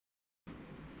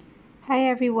Hi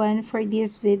everyone, for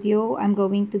this video, I'm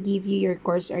going to give you your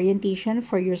course orientation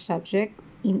for your subject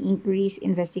in Inquiries,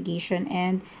 Investigation,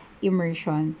 and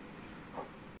Immersion.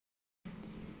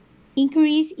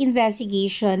 Inquiries,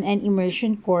 Investigation, and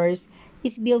Immersion course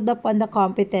is built upon the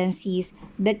competencies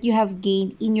that you have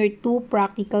gained in your two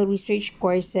practical research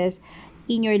courses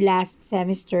in your last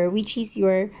semester, which is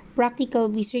your Practical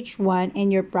Research 1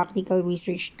 and your Practical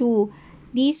Research 2.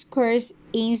 This course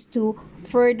aims to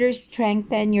further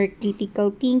strengthen your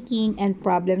critical thinking and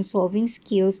problem-solving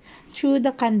skills through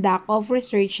the conduct of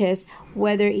researches,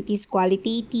 whether it is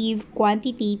qualitative,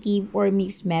 quantitative, or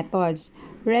mixed methods,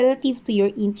 relative to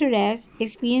your interests,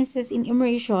 experiences in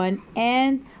immersion,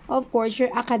 and of course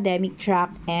your academic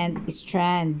track and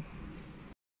strand.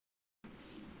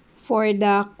 For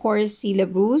the course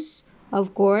syllabus,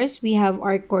 of course, we have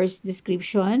our course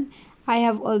description. I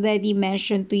have already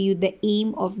mentioned to you the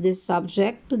aim of this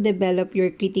subject to develop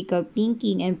your critical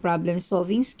thinking and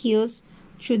problem-solving skills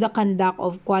through the conduct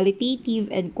of qualitative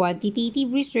and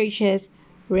quantitative researches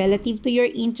relative to your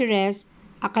interests,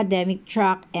 academic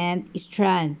track, and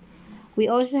strand. We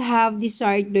also have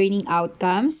desired learning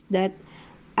outcomes that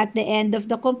at the end of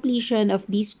the completion of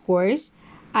this course,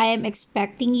 I am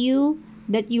expecting you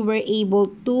that you were able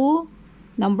to,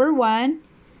 number one,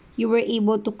 you were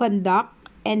able to conduct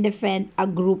and defend a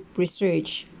group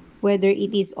research, whether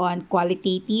it is on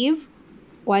qualitative,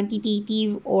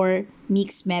 quantitative, or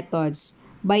mixed methods,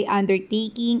 by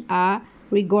undertaking a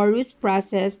rigorous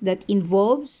process that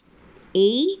involves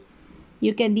A.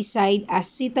 You can decide a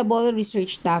suitable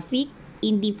research topic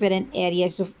in different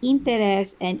areas of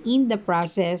interest, and in the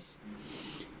process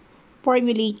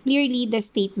formulate clearly the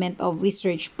statement of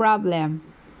research problem.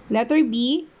 Letter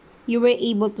B, you were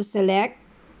able to select,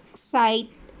 cite,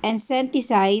 and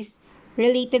synthesize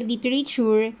related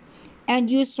literature and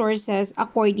use sources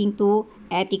according to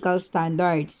ethical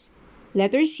standards.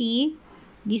 Letter C,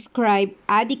 describe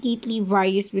adequately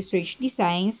various research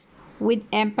designs with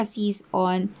emphasis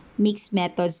on mixed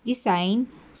methods design,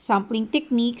 sampling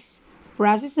techniques,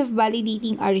 process of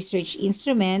validating a research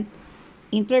instrument,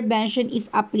 intervention if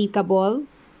applicable,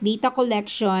 data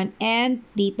collection, and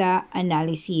data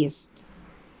analysis.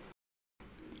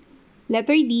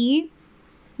 Letter D,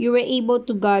 you were able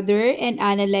to gather and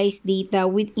analyze data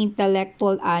with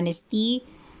intellectual honesty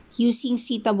using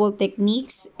suitable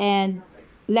techniques. And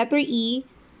letter E,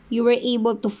 you were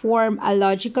able to form a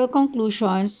logical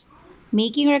conclusions,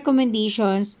 making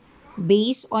recommendations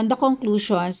based on the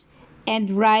conclusions,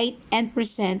 and write and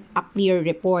present a clear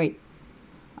report.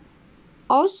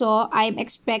 Also, I'm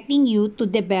expecting you to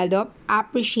develop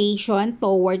appreciation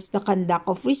towards the conduct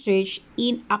of research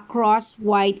in a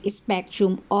cross-wide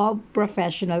spectrum of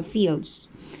professional fields.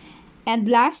 And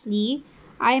lastly,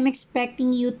 I am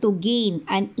expecting you to gain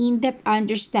an in-depth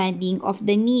understanding of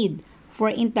the need for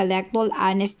intellectual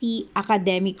honesty,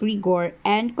 academic rigor,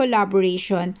 and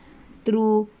collaboration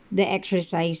through the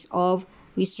exercise of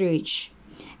research.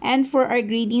 And for our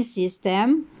grading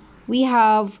system, we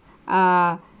have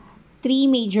three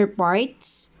major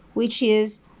parts, which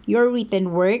is your written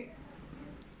work.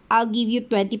 I'll give you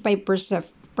 25%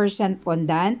 on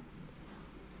that.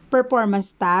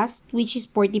 Performance task, which is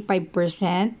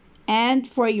 45%. And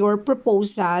for your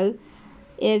proposal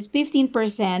is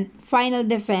 15%. Final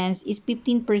defense is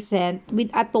 15%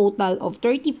 with a total of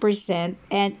 30%.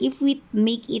 And if we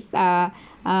make it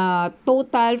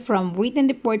total from written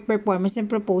report, performance, and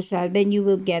proposal, then you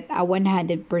will get a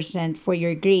 100% for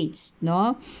your grades,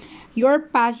 no? Your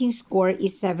passing score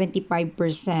is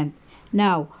 75%.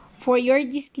 Now, for your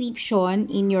description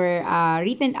in your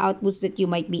written outputs that you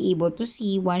might be able to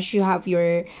see once you have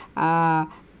your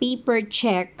paper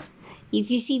check,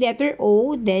 if you see letter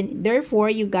O, then therefore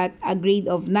you got a grade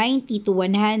of 90 to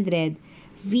 100.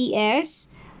 VS,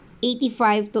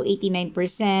 85 to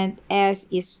 89%. S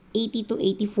is 80 to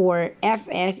 84.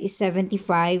 FS is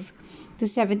 75 to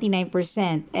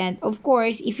 79%. And of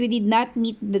course, if you did not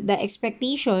meet the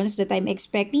expectations that I'm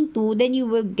expecting to, then you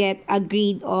will get a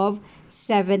grade of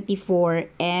 74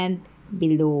 and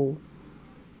below.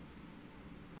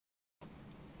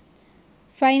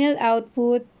 Final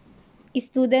output.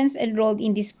 Students enrolled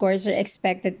in this course are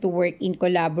expected to work in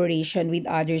collaboration with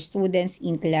other students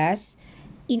in class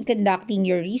in conducting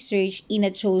your research in a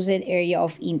chosen area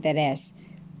of interest.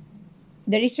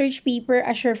 The research paper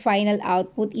as your final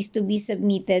output is to be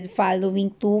submitted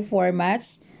following two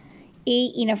formats. A,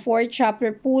 in a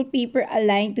 4-chapter pool paper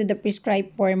aligned to the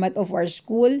prescribed format of our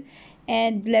school.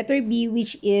 And letter B,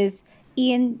 which is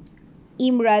in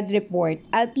IMRAD report.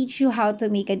 I'll teach you how to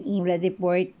make an IMRAD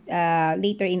report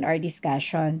later in our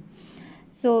discussion.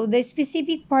 So the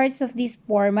specific parts of these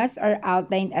formats are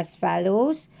outlined as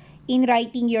follows. In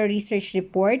writing your research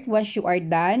report, once you are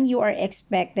done, you are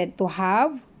expected to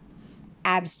have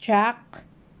abstract,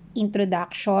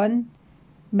 introduction,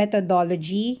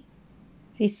 methodology,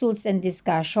 results and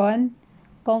discussion,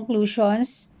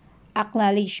 conclusions,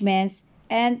 acknowledgements,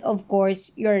 and of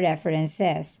course, your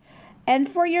references. And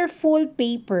for your full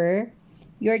paper,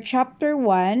 your chapter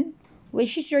 1,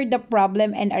 which is the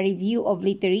problem and a review of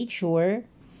literature,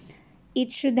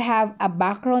 it should have a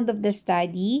background of the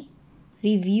study,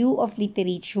 review of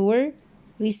literature,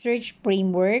 research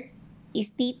framework,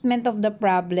 statement of the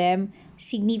problem,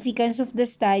 significance of the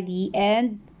study,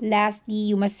 and lastly,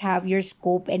 you must have your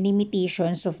scope and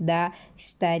limitations of the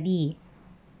study.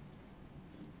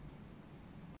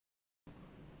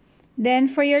 Then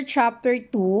for your chapter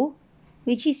 2,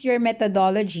 which is your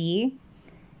methodology,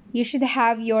 you should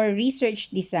have your research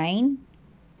design,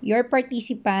 your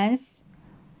participants,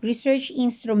 research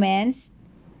instruments,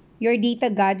 your data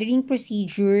gathering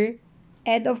procedure,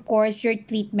 and of course, your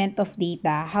treatment of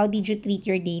data. How did you treat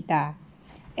your data?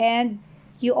 And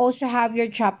you also have your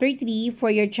chapter 3.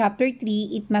 For your chapter 3,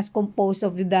 it must compose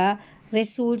of the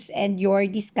results and your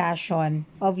discussion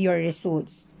of your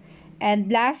results.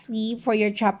 And lastly, for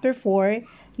your chapter 4,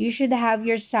 you should have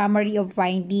your summary of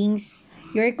findings,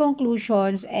 your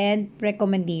conclusions, and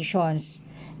recommendations.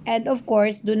 And of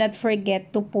course, do not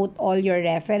forget to put all your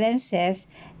references,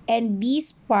 and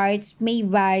these parts may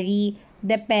vary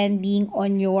depending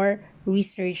on your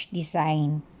research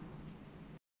design.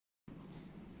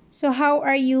 So how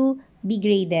are you be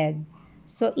graded?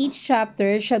 So each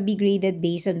chapter shall be graded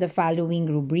based on the following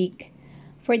rubric.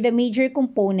 For the major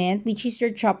component, which is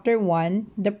your chapter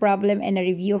 1, the problem and a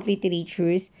review of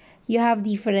literatures, you have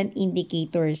different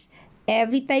indicators.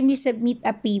 Every time you submit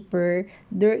a paper,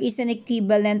 there is an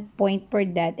equivalent point per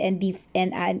that and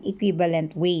an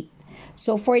equivalent weight.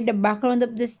 So for the background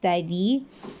of the study,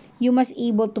 you must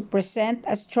able to present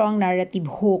a strong narrative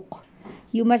hook.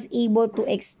 You must able to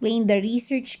explain the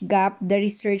research gap the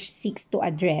research seeks to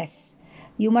address.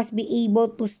 You must be able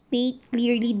to state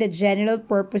clearly the general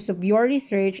purpose of your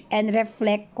research and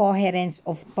reflect coherence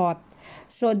of thought.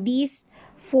 So these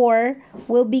 4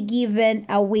 will be given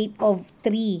a weight of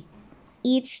 3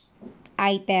 each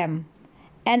item.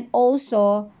 And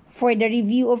also, for the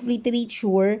review of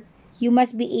literature, you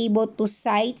must be able to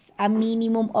cite a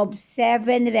minimum of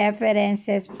 7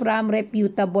 references from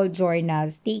reputable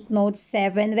journals. Take note,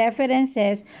 7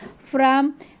 references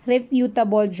from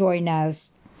reputable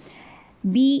journals.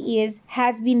 B is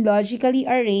has been logically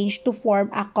arranged to form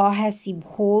a cohesive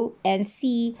whole, and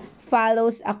C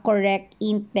follows a correct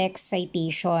in-text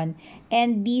citation.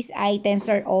 And these items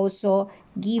are also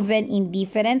given in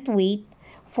different weight.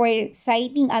 For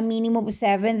citing a minimum of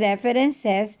 7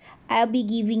 references, I'll be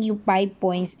giving you 5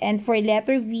 points. And for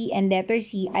letter V and letter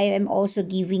C, I am also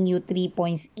giving you 3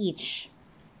 points each.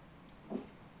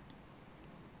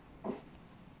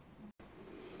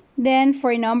 Then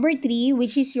for number 3,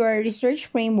 which is your research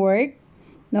framework,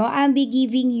 I'll be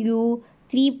giving you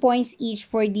 3 points each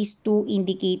for these 2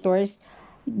 indicators.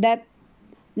 That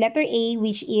letter A,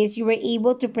 which is you were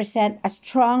able to present a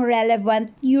strong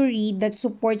relevant theory that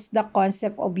supports the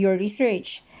concept of your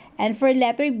research. And for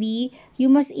letter B, you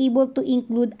must able to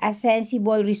include a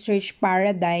sensible research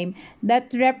paradigm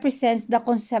that represents the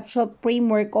conceptual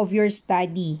framework of your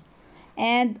study.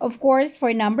 And of course,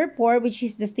 for number 4, which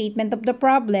is the statement of the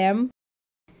problem,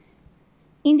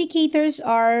 indicators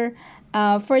are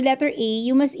for letter A,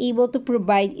 you must able to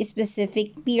provide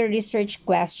specific clear research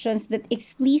questions that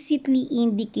explicitly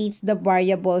indicates the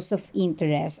variables of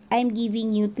interest. I'm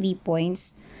giving you 3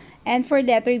 points. And for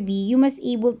letter B, you must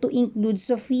able to include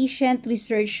sufficient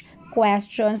research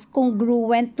questions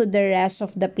congruent to the rest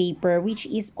of the paper, which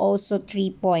is also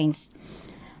 3 points.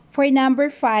 For number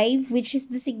 5, which is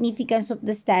the significance of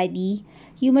the study,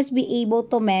 you must be able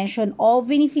to mention all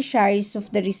beneficiaries of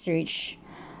the research,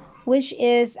 which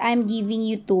is I'm giving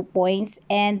you 2 points.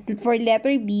 And for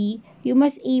letter B, you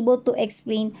must able to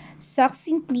explain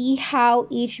succinctly how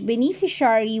each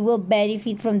beneficiary will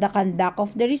benefit from the conduct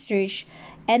of the research,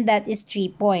 and that is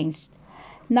 3 points.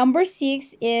 Number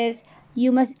 6 is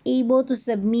you must able to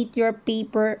submit your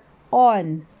paper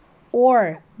on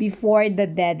or before the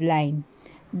deadline.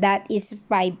 That is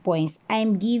 5 points.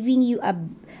 I'm giving you a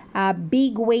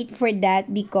big weight for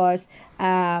that because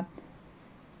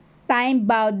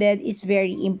time-bounded is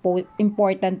very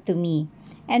important to me.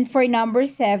 And for number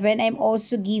 7, I'm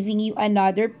also giving you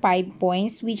another 5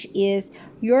 points, which is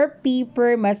your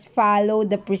paper must follow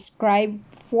the prescribed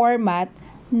format.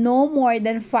 No more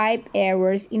than 5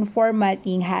 errors in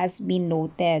formatting has been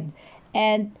noted.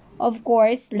 And Of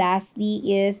course, lastly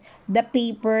is the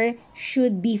paper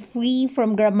should be free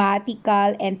from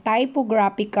grammatical and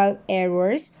typographical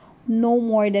errors. No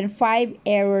more than 5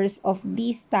 errors of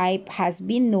this type has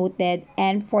been noted,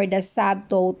 and for the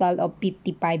subtotal of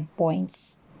 55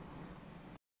 points.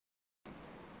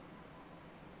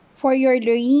 For your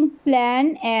learning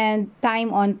plan and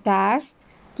time on task,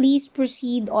 please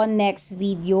proceed on next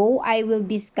video. I will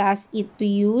discuss it to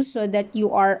you so that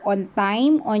you are on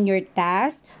time on your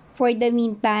task. For the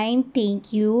meantime,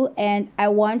 thank you, and I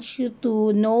want you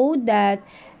to know that,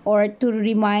 or to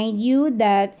remind you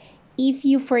that, if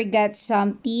you forget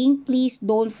something, please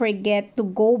don't forget to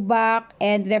go back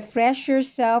and refresh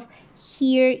yourself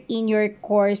here in your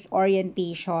course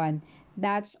orientation.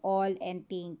 That's all, and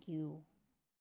thank you.